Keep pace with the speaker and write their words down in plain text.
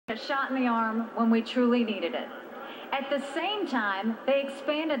shot in the arm when we truly needed it. At the same time, they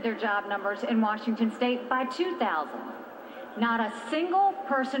expanded their job numbers in Washington state by 2,000. Not a single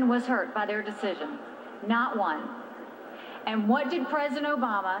person was hurt by their decision, not one. And what did President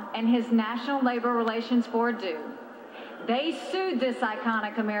Obama and his National Labor Relations Board do? They sued this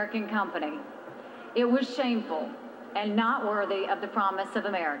iconic American company. It was shameful and not worthy of the promise of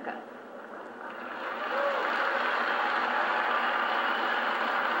America.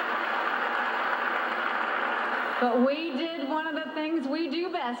 But we did one of the things we do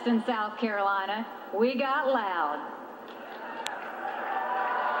best in South Carolina. We got loud.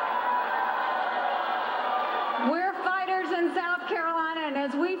 We're fighters in South Carolina, and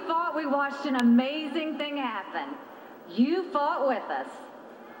as we fought, we watched an amazing thing happen. You fought with us.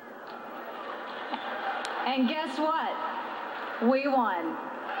 And guess what? We won.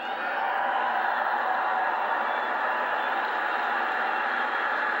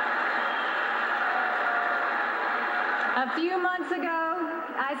 A few months ago,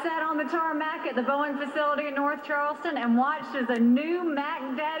 I sat on the tarmac at the Boeing facility in North Charleston and watched as a new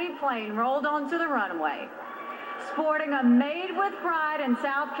Mac Daddy plane rolled onto the runway, sporting a Made with Pride in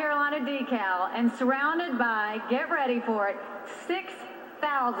South Carolina decal and surrounded by, get ready for it,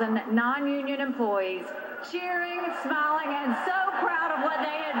 6,000 non-union employees cheering, smiling, and so proud of what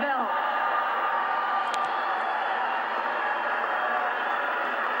they had built.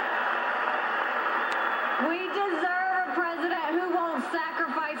 We deserve a president who won't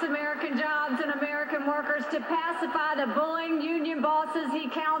sacrifice American jobs and American workers to pacify the bullying union bosses he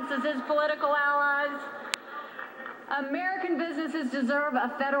counts as his political allies. American businesses deserve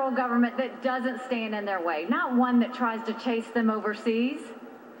a federal government that doesn't stand in their way, not one that tries to chase them overseas.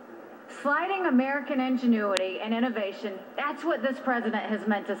 Slighting American ingenuity and innovation, that's what this president has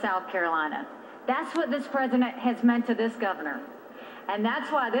meant to South Carolina. That's what this president has meant to this governor. And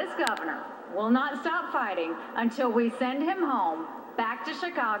that's why this governor will not stop fighting until we send him home, back to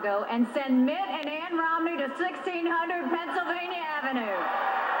Chicago, and send Mitt and Ann Romney to 1,600 pounds.